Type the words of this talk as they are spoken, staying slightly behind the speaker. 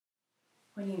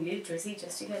when you need a jersey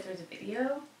just to get through the video.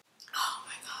 Oh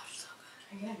my gosh, so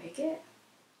good. Are you gonna make it?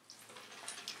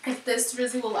 If this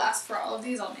jersey will last for all of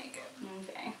these, I'll make it.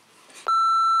 Okay.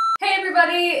 Hey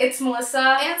everybody, it's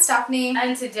Melissa and Stephanie,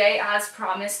 and today, as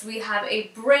promised, we have a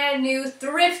brand new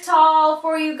thrift haul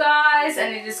for you guys,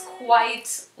 and it is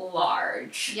quite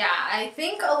large. Yeah, I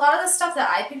think a lot of the stuff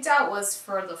that I picked out was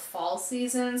for the fall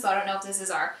season, so I don't know if this is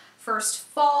our first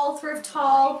fall thrift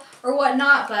haul or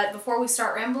whatnot, but before we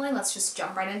start rambling, let's just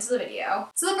jump right into the video.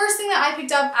 So the first thing that I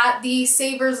picked up at the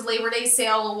Savers Labor Day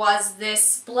sale was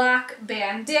this black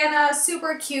bandana,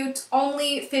 super cute,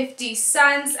 only 50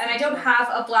 cents, and I don't have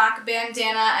a black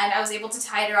bandana, and I was able to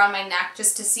tie it around my neck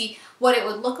just to see what it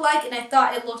would look like, and I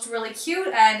thought it looked really cute,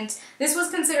 and this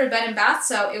was considered bed and bath,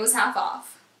 so it was half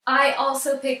off. I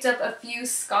also picked up a few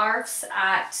scarves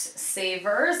at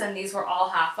Savers, and these were all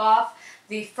half off.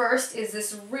 The first is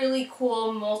this really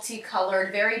cool,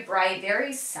 multicolored, very bright, very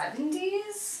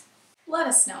 70s? Let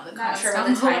us know in the comments. Not sure about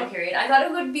the time period. I thought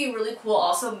it would be really cool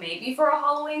also maybe for a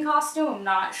Halloween costume, I'm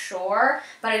not sure.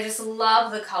 But I just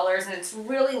love the colors and it's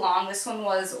really long. This one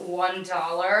was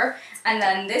 $1. And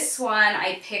then this one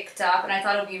I picked up and I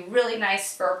thought it would be really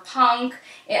nice for punk.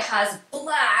 It has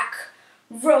black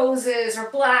roses or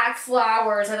black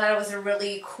flowers. I thought it was a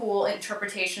really cool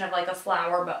interpretation of like a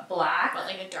flower but black. But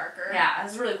like a darker. Yeah, it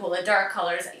was really cool. The dark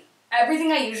colors.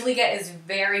 Everything I usually get is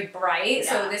very bright,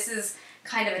 so this is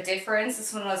kind of a difference.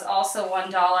 This one was also $1,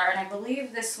 and I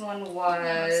believe this one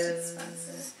was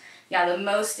the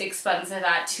most expensive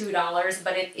at $2,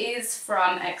 but it is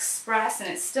from Express and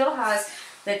it still has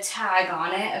the tag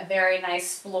on it, a very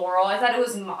nice floral. I thought it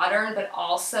was modern but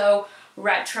also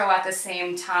retro at the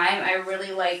same time. I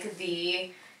really like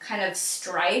the kind of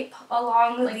stripe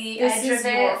along like the edge of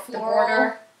it, the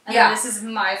border. And then this is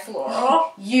my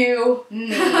floral. You,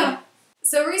 me.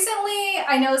 So recently,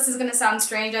 I know this is going to sound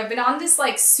strange, I've been on this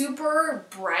like super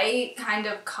bright kind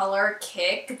of color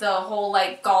kick. The whole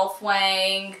like golf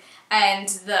wang and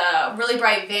the really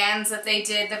bright Vans that they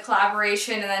did, the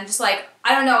collaboration, and then just like,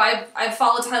 I don't know, I've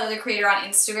followed Tyler the Creator on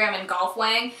Instagram and Golf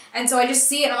Wang, and so I just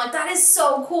see it and I'm like, that is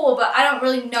so cool, but I don't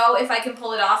really know if I can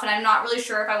pull it off, and I'm not really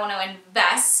sure if I want to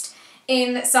invest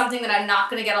in something that I'm not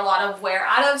going to get a lot of wear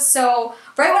out of. So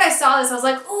right when I saw this, I was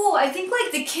like, ooh, I think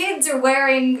like the kids are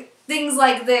wearing things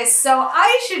like this, so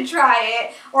I should try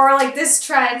it, or like this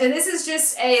trend, and this is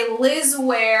just a Liz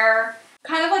wear,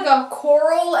 kind of like a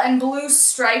coral and blue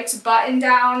striped button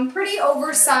down, pretty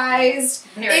oversized.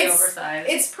 Very oversized.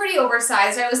 It's pretty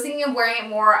oversized. I was thinking of wearing it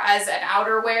more as an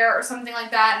outerwear or something like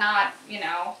that, not, you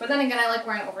know, but then again, I like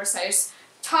wearing oversized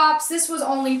tops. This was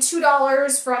only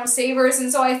 $2 from Savers,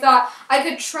 and so I thought I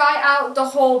could try out the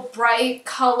whole bright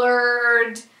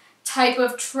colored type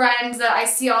of trend that I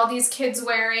see all these kids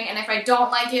wearing, and if I don't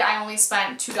like it, I only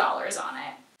spent $2 on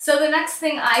it. So the next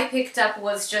thing I picked up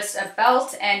was just a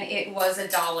belt, and it was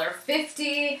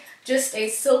 $1.50, just a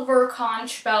silver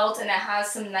conch belt, and it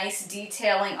has some nice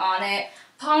detailing on it.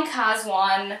 Punk has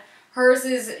one. Hers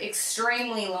is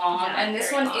extremely long, and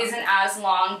this one isn't as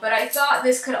long, but I thought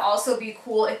this could also be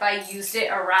cool if I used it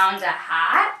around a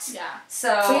hat. Yeah.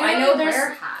 So I know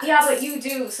there's hats. Yeah, but you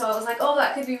do. So I was like, oh,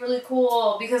 that could be really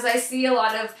cool because I see a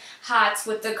lot of hats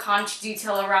with the conch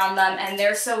detail around them, and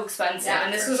they're so expensive. Yeah,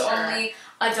 and this was only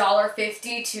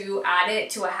 $1.50 to add it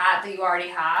to a hat that you already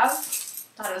have.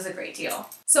 Thought it was a great deal.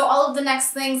 So all of the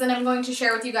next things that I'm going to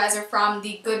share with you guys are from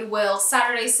the Goodwill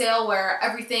Saturday sale, where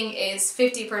everything is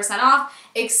 50% off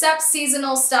except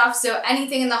seasonal stuff, so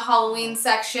anything in the Halloween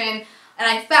section. And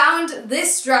I found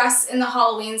this dress in the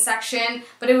Halloween section,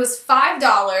 but it was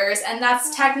 $5, and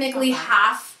that's technically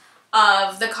half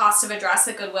of the cost of a dress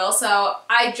at Goodwill, so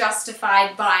I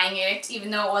justified buying it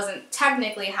even though it wasn't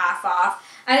technically half off.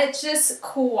 And it's just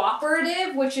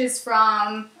Cooperative, which is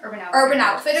from Urban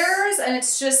Outfitters, and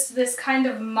it's just this kind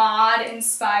of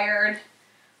mod-inspired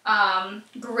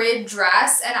grid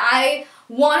dress, and I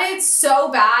wanted so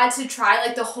bad to try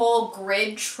like the whole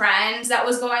grid trend that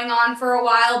was going on for a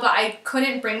while, but I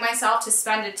couldn't bring myself to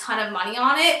spend a ton of money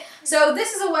on it. So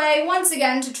this is a way, once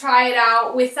again, to try it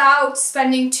out without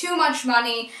spending too much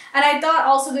money, and I thought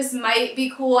also this might be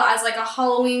cool as like a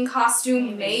Halloween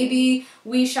costume, maybe.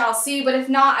 We shall see, but if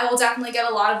not, I will definitely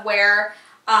get a lot of wear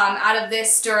out of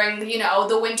this during, you know,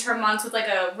 the winter months with like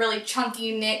a really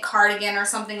chunky knit cardigan or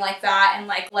something like that, and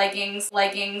like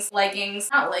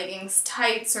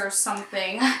tights or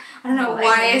something. I don't know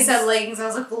why I said leggings. I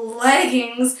was like,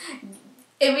 leggings.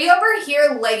 If you ever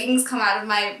hear leggings come out of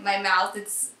my mouth,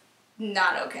 it's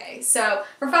not okay. So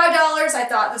for $5, I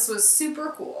thought this was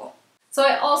super cool. So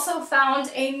I also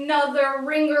found another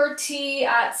ringer tee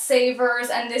at Savers,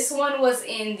 and this one was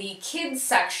in the kids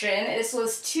section. This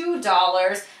was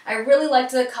 $2. I really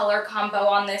liked the color combo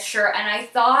on this shirt, and I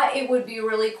thought it would be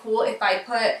really cool if I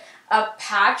put a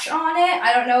patch on it.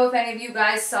 I don't know if any of you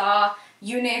guys saw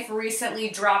Unif recently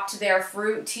dropped their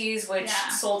fruit teas, which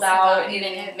sold out in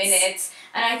minutes.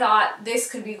 And I thought this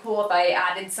could be cool if I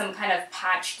added some kind of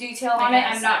patch detail on it.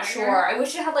 I'm not sure. I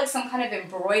wish it had like some kind of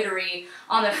embroidery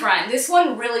on the front. This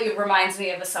one really reminds me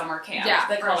of a summer camp,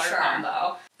 the color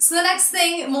combo. So the next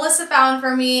thing Melissa found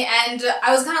for me, and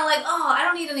I was kind of like, oh, I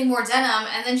don't need any more denim.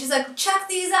 And then she's like, check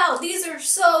these out. These are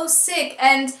so sick.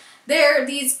 And they're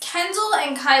these Kendall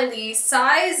and Kylie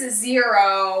size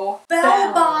 0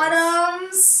 bell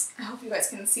bottoms. I hope you guys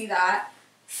can see that.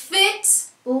 Fit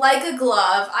like a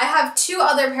glove. I have 2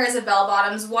 other pairs of bell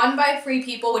bottoms, one by Free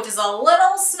People, which is a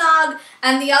little snug,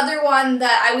 and the other one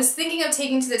that I was thinking of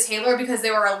taking to the tailor because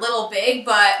they were a little big,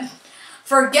 but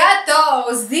forget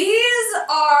those. These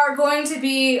are going to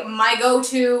be my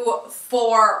go-to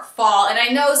for fall, and I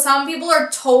know some people are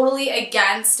totally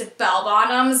against bell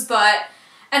bottoms,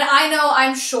 and I know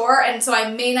I'm short, and so I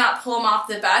may not pull them off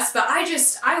the best, but I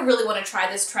really want to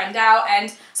try this trend out,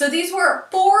 and so these were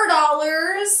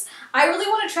 $4. I really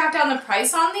want to track down the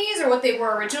price on these, or what they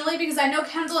were originally, because I know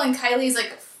Kendall and Kylie's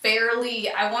like fairly,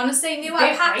 I want to say new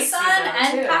at PacSun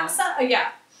and PacSun. Oh, yeah.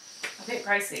 A bit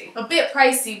pricey. A bit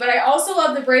pricey, but I also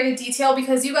love the braided detail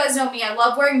because you guys know me, I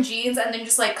love wearing jeans and then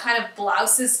just like kind of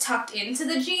blouses tucked into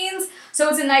the jeans. So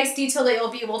it's a nice detail that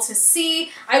you'll be able to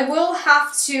see. I will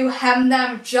have to hem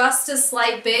them just a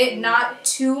slight bit, not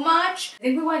too much. I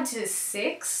think we went to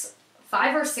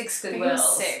 5 or 6 Goodwills.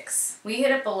 6. We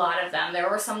hit up a lot of them. There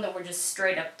were some that were just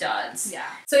straight up duds. Yeah.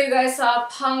 So you guys saw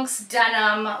Punk's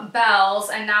denim bells,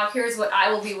 and now here's what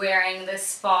I will be wearing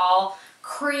this fall.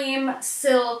 Cream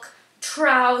silk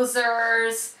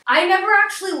trousers. I never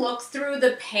actually looked through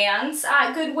the pants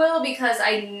at Goodwill because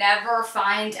I never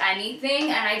find anything,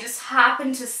 and I just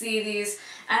happened to see these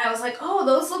and I was like, oh,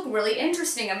 those look really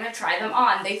interesting. I'm going to try them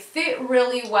on. They fit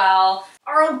really well,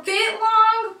 are a bit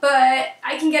long, but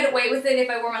I can get away with it if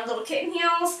I wear my little kitten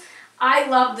heels. I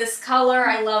love this color.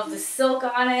 I love the silk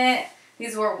on it.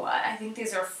 These were what? I think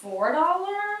these are $4?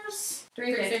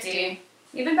 $3.50.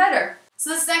 Even better.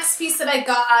 So this next piece that I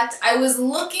got, I was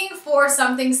looking for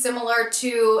something similar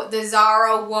to the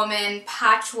Zara Woman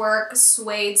patchwork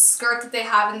suede skirt that they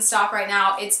have in stock right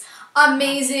now. It's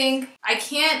amazing. I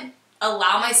can't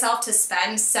allow myself to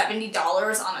spend $70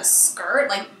 on a skirt.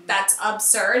 Like, that's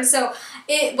absurd. So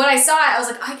when I saw it, I was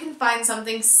like, I can find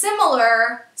something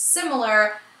similar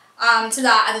to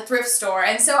that at the thrift store.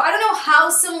 And so I don't know how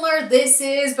similar this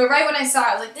is, but right when I saw it,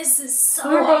 I was like, this is so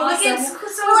awesome. This is so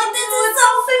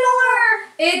similar.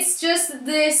 It's just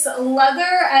this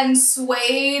leather and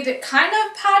suede kind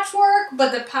of patchwork,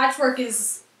 but the patchwork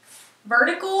is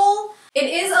vertical. It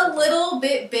is a little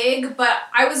bit big, but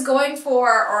I was going for,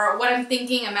 or what I'm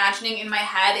thinking, imagining in my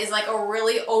head, is like a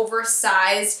really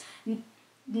oversized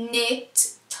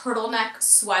knit turtleneck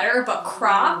sweater, but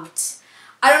cropped.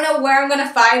 I don't know where I'm going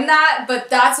to find that, but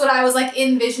that's what I was like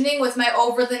envisioning with my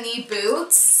over-the-knee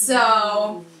boots.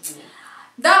 So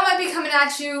that might be coming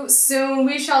at you soon.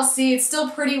 We shall see. It's still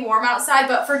pretty warm outside,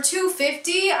 but for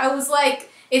 $2.50, I was like,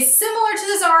 it's similar to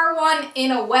the Zara one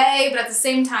in a way, but at the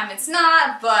same time it's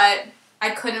not, but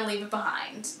I couldn't leave it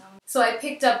behind. So I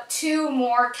picked up 2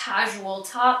 more casual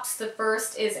tops. The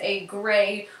first is a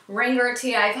gray ringer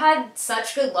tee. I've had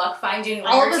such good luck finding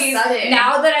ringer tees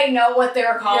now that I know what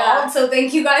they're called. Yeah. So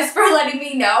thank you guys for letting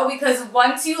me know, because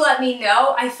once you let me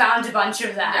know, I found a bunch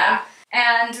of them. Yeah.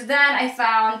 And then I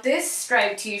found this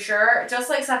striped t-shirt. Just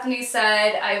like Stephanie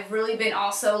said, I've really been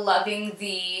also loving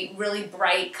the really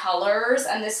bright colors.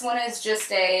 And this one is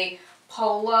just a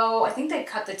polo. I think they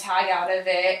cut the tag out of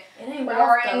it. It ain't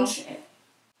orange.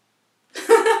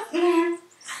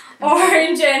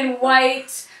 Orange and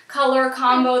white color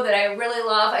combo that I really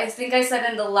love. I think I said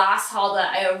in the last haul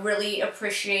that I really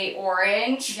appreciate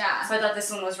orange. Yeah. So I thought this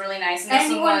one was really nice. And this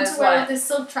one was to wear with the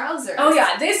silk trousers. Oh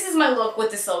yeah, this is my look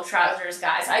with the silk trousers,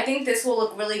 guys. I think this will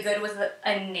look really good with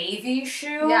a navy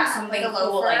shoe. Yeah, something like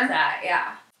cool like that.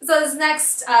 Yeah. So this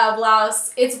next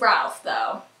blouse, it's Ralph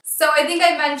though. So I think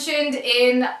I mentioned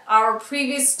in our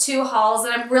previous 2 hauls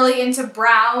that I'm really into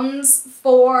browns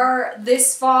for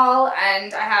this fall,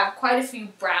 and I have quite a few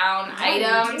brown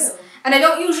items. And I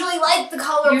don't usually like the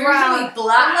color brown. Usually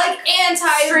black. I'm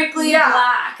like strictly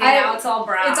black, and now it's all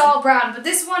brown. It's all brown, but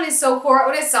this one is so cool.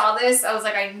 When I saw this, I was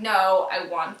like, I know I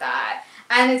want that.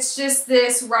 And it's just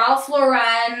this Ralph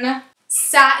Lauren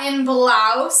satin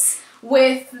blouse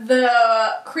with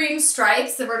the cream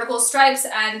stripes, the vertical stripes,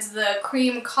 and the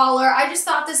cream collar. I just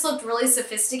thought this looked really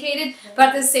sophisticated, but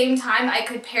at the same time, I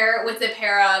could pair it with a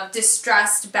pair of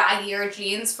distressed baggier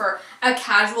jeans for a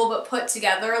casual but put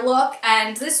together look,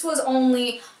 and this was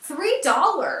only $3.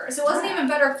 It wasn't even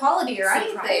better quality or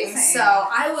anything, so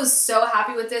I was so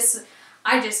happy with this.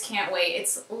 I just can't wait.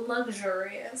 It's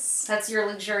luxurious. That's your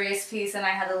luxurious piece, and I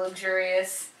had the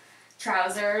luxurious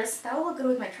trousers. That will look good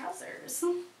with my trousers.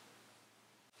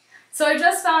 So I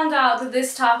just found out that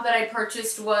this top that I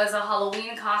purchased was a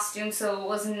Halloween costume, so it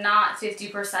was not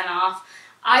 50% off.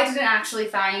 I didn't actually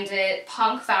find it.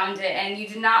 Punk found it, and you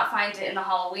did not find it in the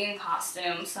Halloween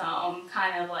costume, so I'm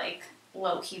kind of like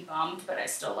low-key bummed, but I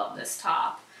still love this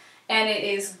top. And it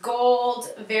is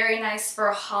gold, very nice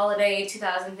for holiday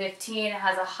 2015. It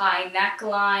has a high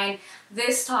neckline.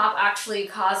 This top actually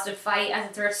caused a fight at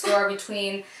the thrift store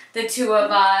between the two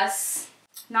of us.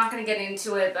 Not going to get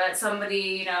into it, but somebody,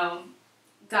 you know,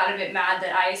 got a bit mad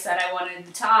that I said I wanted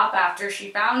the top after she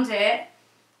found it.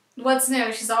 What's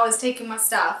new? She's always taking my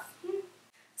stuff.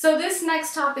 So this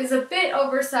next top is a bit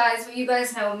oversized, but you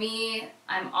guys know me.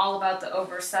 I'm all about the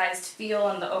oversized feel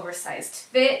and the oversized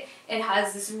fit. It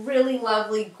has this really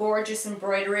lovely, gorgeous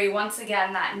embroidery. Once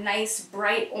again, that nice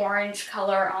bright orange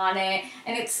color on it.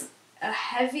 And it's a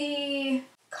heavy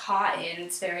cotton.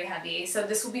 It's very heavy. So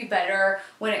this will be better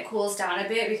when it cools down a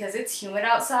bit because it's humid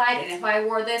outside. And if I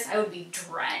wore this, I would be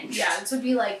drenched. Yeah, this would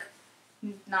be like,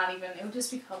 not even, it would just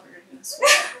be covered in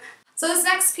sweat. So this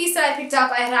next piece that I picked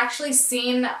up, I had actually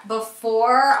seen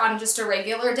before on just a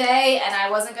regular day, and I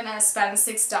wasn't going to spend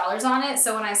 $6 on it.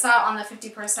 So when I saw it on the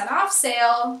 50% off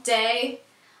sale day,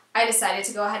 I decided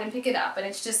to go ahead and pick it up. And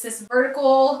it's just this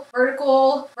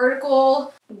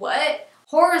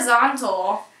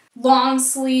horizontal, long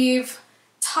sleeve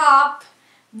top,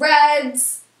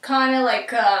 reds, kind of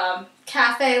like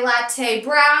cafe latte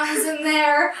browns in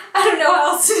there. I don't know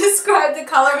how else to describe the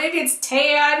color. Maybe it's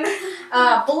tan,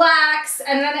 blacks,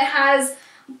 and then it has,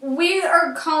 we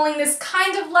are calling this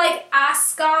kind of like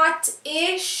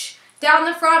ascot-ish down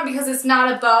the front because it's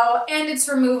not a bow and it's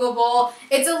removable.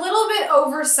 It's a little bit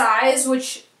oversized,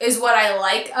 which is what I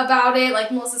like about it. Like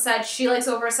Melissa said, she likes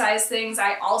oversized things.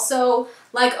 I also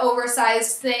like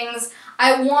oversized things.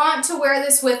 I want to wear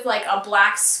this with like a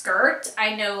black skirt.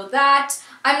 I know that.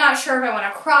 I'm not sure if I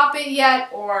want to crop it yet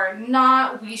or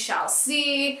not. We shall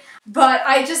see. But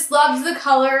I just loved the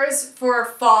colors for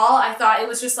fall. I thought it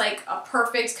was just like a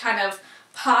perfect kind of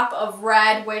pop of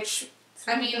red, which,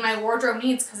 I mean, my wardrobe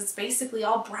needs because it's basically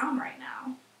all brown right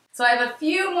now. So I have a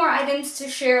few more items to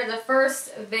share. The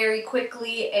first, very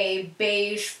quickly, a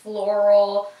beige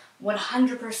floral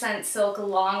 100% silk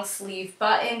long sleeve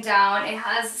button down. It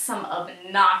has some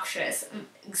obnoxious,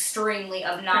 extremely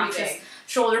obnoxious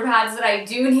shoulder pads that I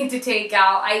do need to take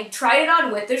out. I tried it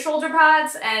on with the shoulder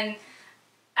pads, and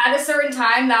at a certain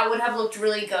time that would have looked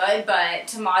really good, but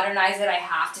to modernize it I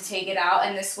have to take it out,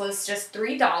 and this was just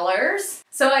 $3.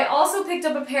 So I also picked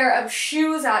up a pair of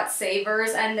shoes at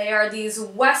Savers, and they are these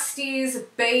Westies,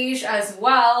 beige as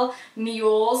well,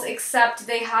 mules, except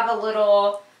they have a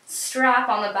little strap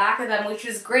on the back of them, which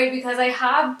is great because I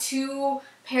have 2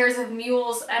 pairs of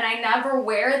mules and I never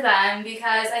wear them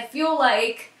because I feel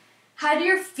like, how do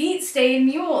your feet stay in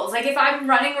mules? Like if I'm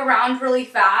running around really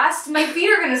fast, my feet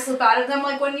are going to slip out of them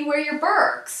like when you wear your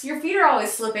Birks. Your feet are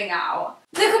always slipping out.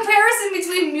 The comparison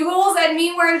between mules and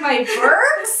me wearing my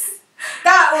Birks?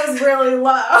 That was really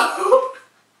low.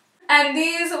 And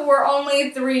these were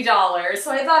only $3,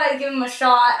 so I thought I'd give them a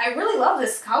shot. I really love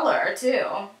this color too.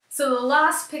 So the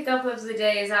last pickup of the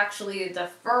day is actually the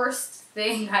first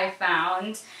thing I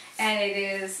found, and it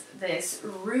is this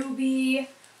ruby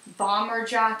bomber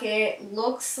jacket.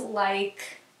 Looks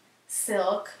like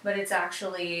silk, but it's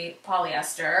actually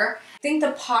polyester. I think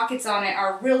the pockets on it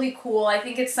are really cool. I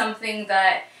think it's something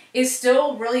that is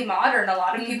still really modern. A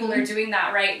lot of people are doing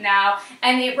that right now,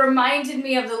 and it reminded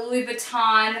me of the Louis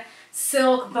Vuitton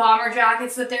silk bomber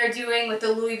jackets that they're doing with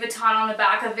the Louis Vuitton on the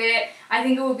back of it. I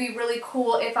think it would be really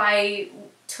cool if I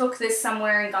took this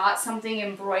somewhere and got something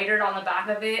embroidered on the back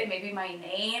of it, maybe my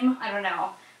name. I don't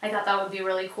know. I thought that would be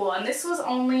really cool. And this was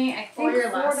only, I think,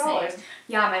 your last $4. name.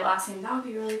 Yeah, my last name. That would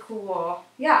be really cool.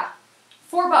 Yeah,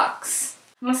 $4.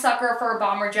 I'm a sucker for a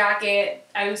bomber jacket.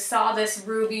 I saw this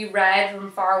ruby red from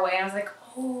far away and I was like,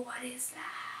 oh, what is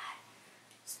that?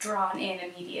 It's drawn in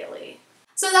immediately.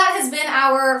 So that has been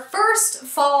our first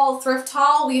fall thrift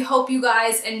haul. We hope you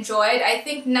guys enjoyed. I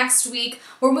think next week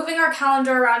we're moving our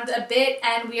calendar around a bit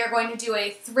and we are going to do a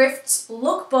thrift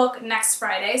lookbook next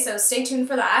Friday, so stay tuned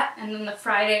for that. And then the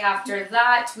Friday after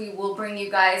that, we will bring you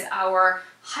guys our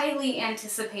highly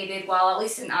anticipated, well, at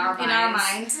least in our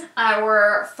minds,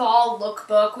 our fall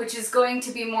lookbook, which is going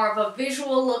to be more of a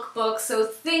visual lookbook. So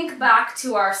think back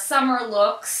to our summer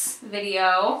looks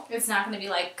video. It's not going to be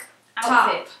like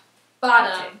outfit, top,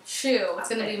 bottom, shoe. It's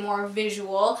going to be more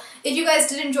visual. If you guys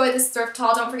did enjoy this thrift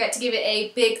haul, don't forget to give it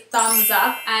a big thumbs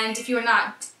up. And if you are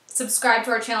not subscribed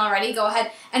to our channel already, go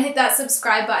ahead and hit that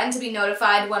subscribe button to be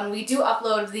notified when we do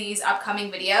upload these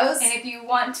upcoming videos. And if you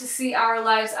want to see our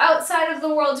lives outside of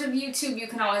the world of YouTube, you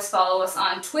can always follow us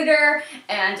on Twitter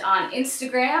and on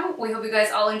Instagram. We hope you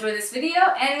guys all enjoy this video,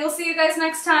 and we'll see you guys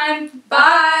next time.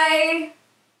 Bye!